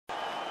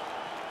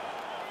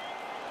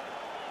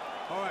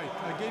All right,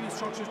 I gave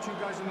instructions to you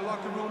guys in the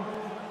locker room.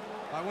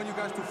 I want you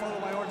guys to follow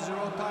my orders at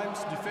all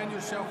times. Defend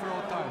yourself at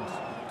all times.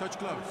 Touch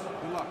gloves.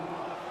 Good luck.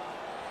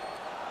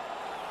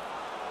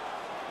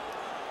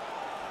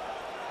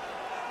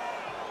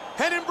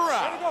 Heading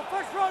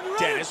Barao.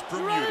 Dennis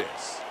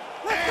Bermudez.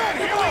 And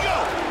here we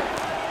go.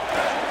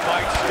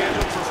 Fight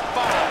scheduled for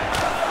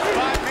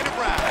 5-minute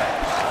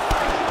rounds.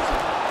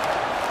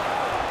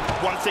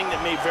 One thing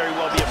that may very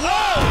well be a...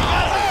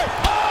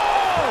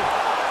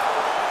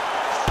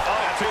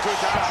 That's a good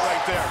shot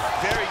right there.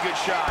 Very good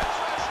shot.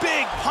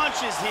 Big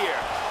punches here.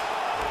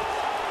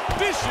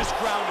 Vicious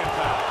ground and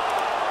pound.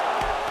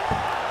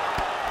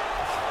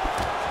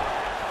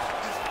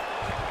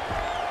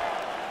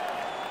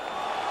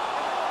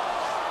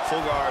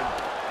 Full guard.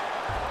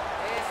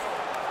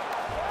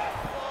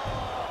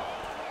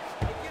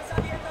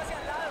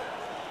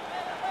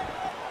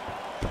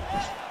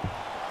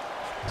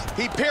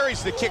 He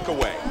parries the kick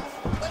away.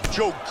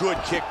 Joe,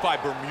 good kick by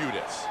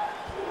Bermudez.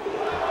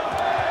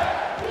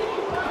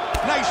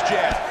 Nice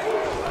jab.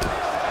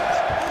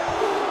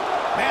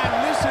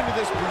 Man, listen to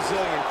this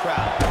Brazilian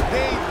crowd.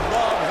 They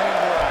love him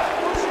around.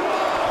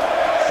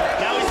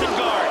 Now he's in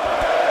guard.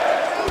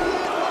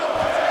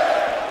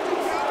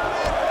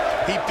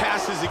 He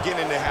passes again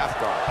into half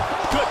guard.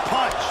 Good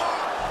punch.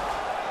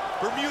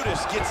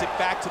 Bermudez gets it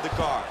back to the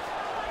guard.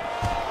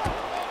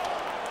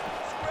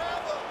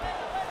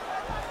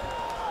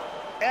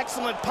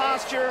 Excellent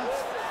posture.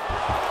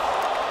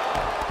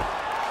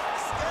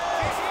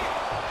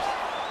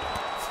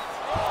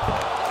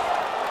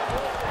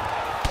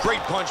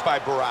 Great punch by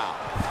Barao.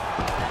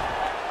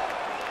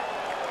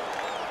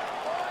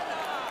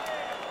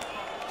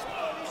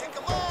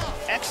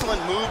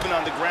 Excellent movement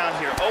on the ground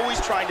here.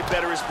 Always trying to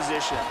better his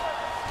position.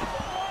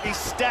 He's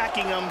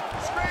stacking him.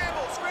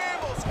 Scramble,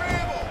 scramble,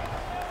 scramble.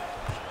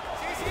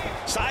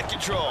 Side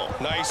control.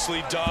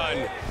 Nicely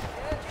done.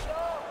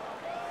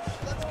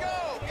 Let's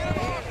go. Get him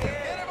off.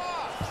 Get him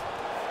off.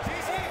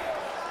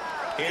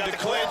 Into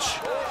clinch.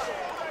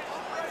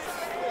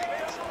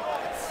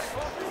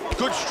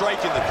 Good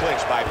strike in the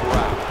clinch by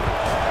Barao.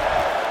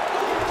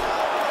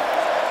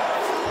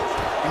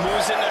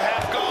 Moves into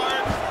half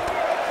guard.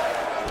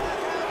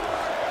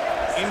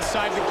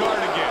 Inside the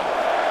guard again.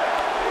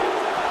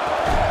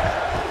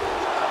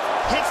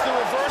 Hits the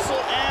reversal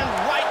and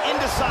right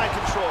into side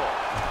control.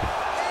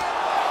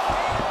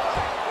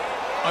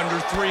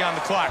 Under 3 on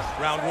the clock,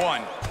 round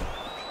 1.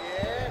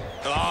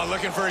 Oh,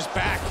 looking for his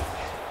back.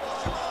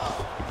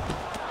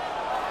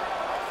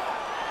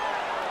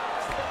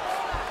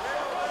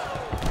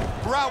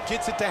 Barao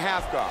gets it to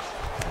half guard.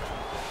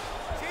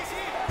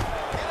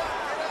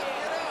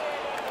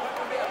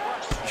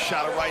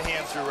 Shot a right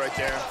hand through right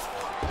there.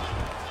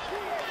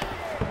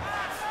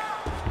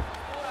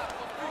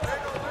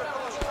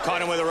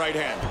 Caught him with a right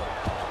hand.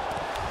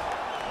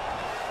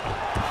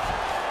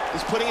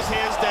 He's putting his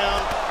hands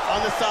down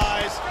on the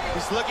thighs.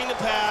 He's looking to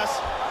pass.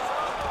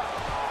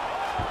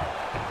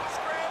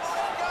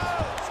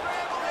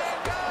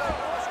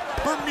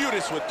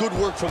 Bermudez with good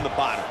work from the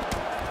bottom.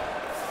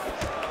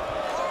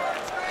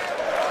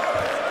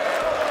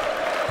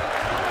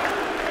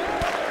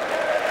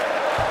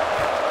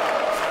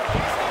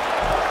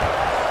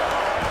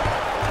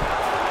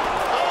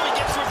 Oh, he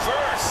gets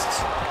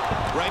reversed.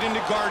 Right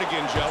into guard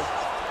again, Joe.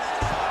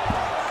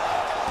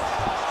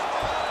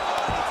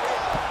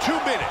 2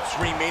 minutes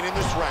remain in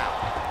this round.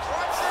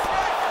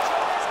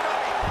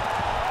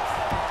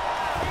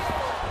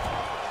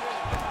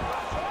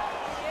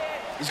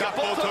 He's got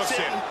both hooks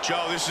in.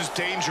 Joe, this is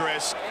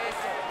dangerous.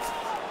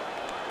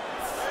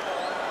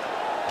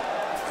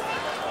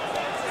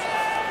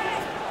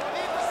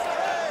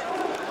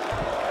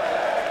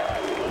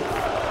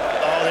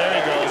 Oh, there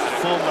he goes.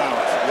 Full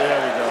mount. There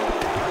we go.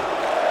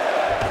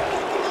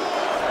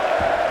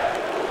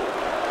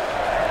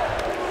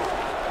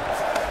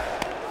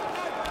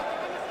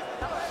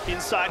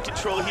 Inside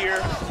control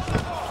here.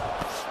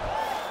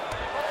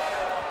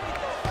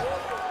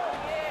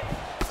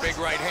 Big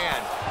right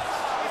hand.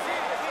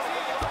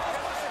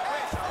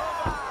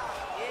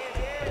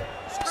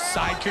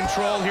 Side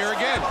control here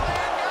again.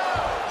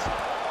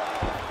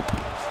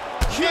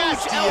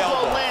 Huge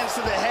elbow lands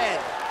to the head.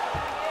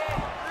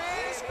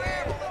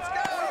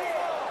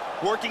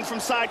 Working from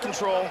side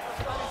control.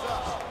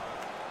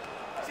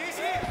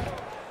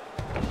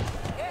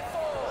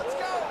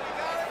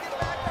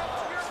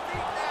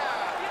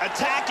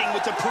 Attacking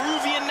with the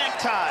Peruvian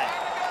necktie.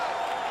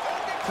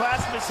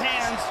 Clasp his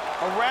hands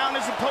around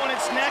his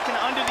opponent's neck and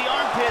under the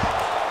armpit.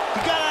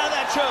 He got out of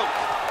that choke.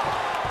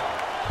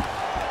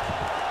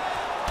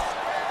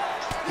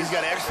 He's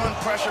got excellent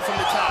pressure from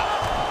the top.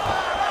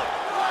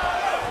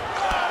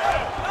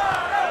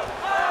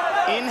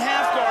 In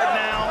half guard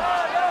now.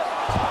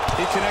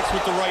 He connects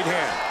with the right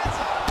hand.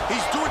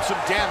 He's doing some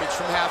damage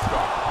from half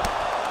guard.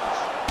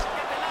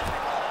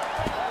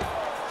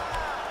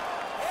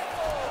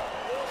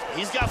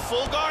 He's got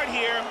full guard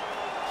here.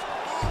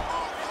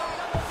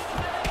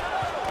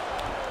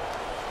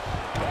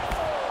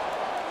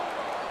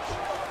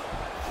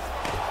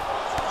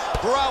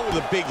 Barao with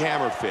a big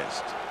hammer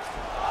fist.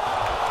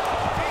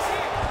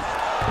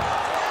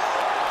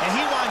 and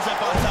he winds up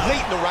on top.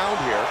 Late in the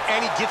round here, and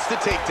he gets the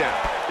takedown.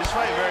 This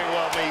fight very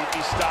well may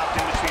be stopped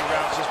in between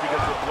rounds just because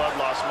of the blood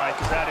loss, Mike,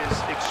 because that is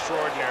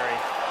extraordinary.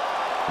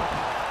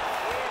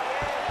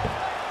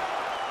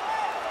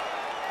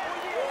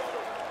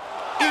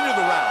 Into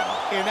the round,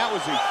 and that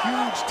was a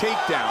huge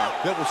takedown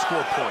that will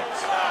score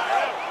points.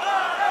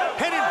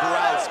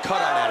 Barao's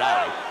cut on that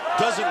eye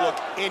doesn't look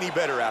any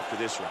better after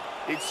this round.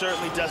 It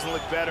certainly doesn't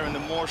look better, and the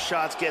more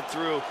shots get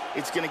through,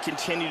 it's going to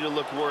continue to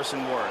look worse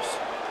and worse.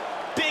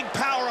 Big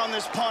power on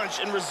this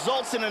punch and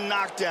results in a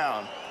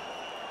knockdown.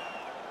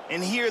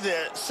 And here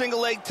the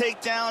single leg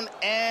takedown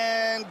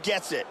and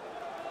gets it.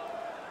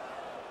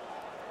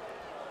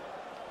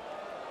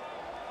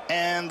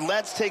 And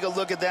let's take a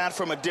look at that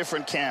from a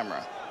different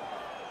camera.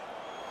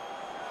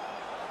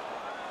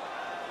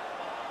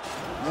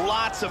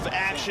 Lots of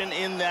action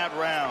in that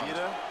round.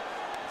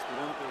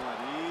 Inspirando pelo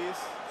nariz,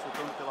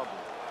 soltando pela boca.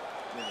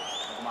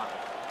 Beleza, mata.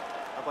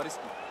 Agora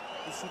escuta.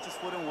 Os chutes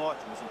foram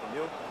ótimos,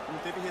 entendeu? Não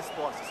teve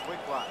resposta, isso foi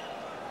claro.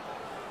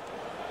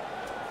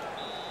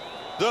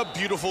 The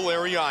beautiful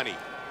Ariani. Here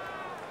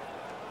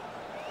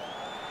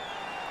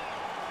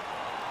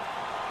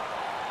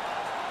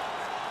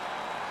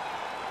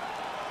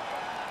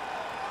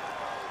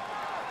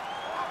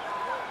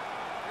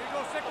you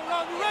go, second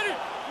round. You ready?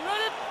 You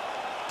ready?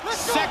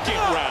 Second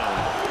round.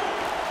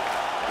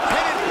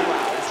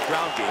 Barao's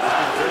ground game has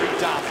been very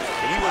dominant,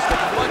 and he was the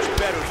much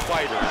better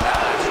fighter in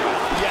that last round.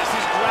 Yes,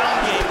 his ground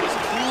game was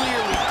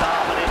clearly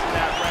dominant in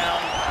that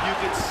round. You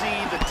could see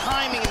the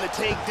timing in the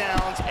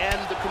takedowns and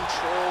the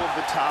control of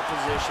the top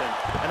position.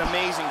 An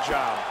amazing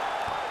job.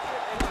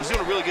 He's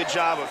doing a really good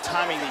job of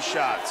timing these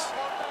shots.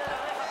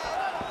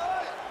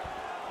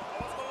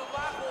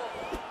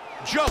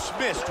 Just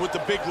missed with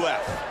the big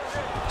left.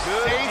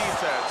 Good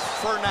defense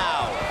for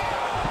now.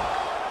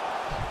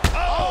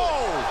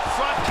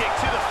 Front kick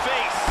to the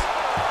face.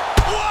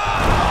 Wow!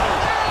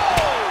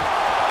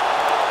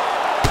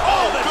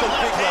 Oh, that's a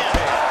big left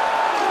hand.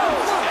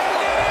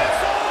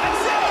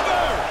 It's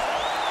over.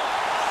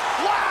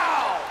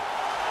 Wow!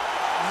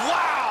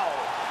 Wow!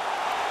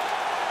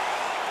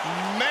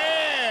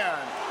 Man!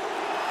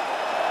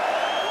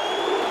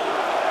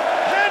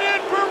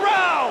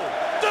 Barao,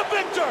 the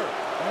victor!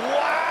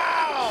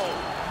 Wow!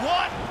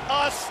 What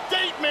a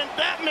statement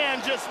that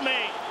man just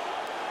made.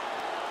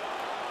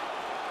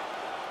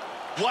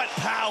 What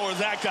power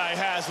that guy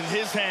has in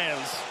his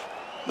hands.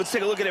 Let's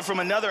take a look at it from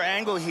another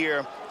angle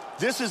here.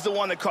 This is the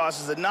one that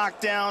causes the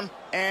knockdown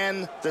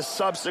and the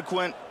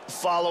subsequent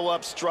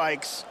follow-up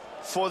strikes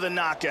for the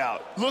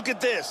knockout. Look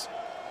at this.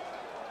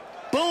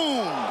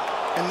 Boom!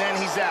 And then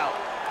he's out.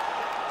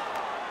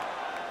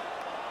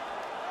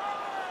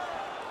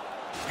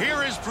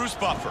 Here is Bruce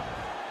Buffer.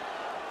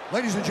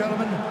 Ladies and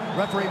gentlemen,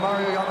 referee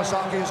Mario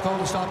Yamasaki has called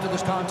a stop to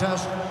this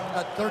contest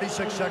at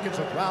 36 seconds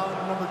of round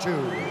number 2.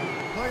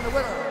 Playing the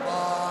winner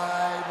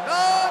by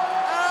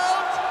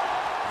knockout,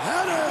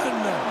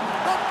 Henin,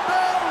 the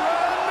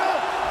Baron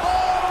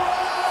Barao!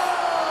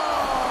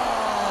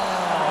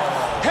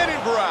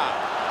 Barao,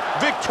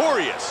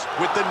 victorious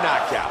with the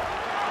knockout.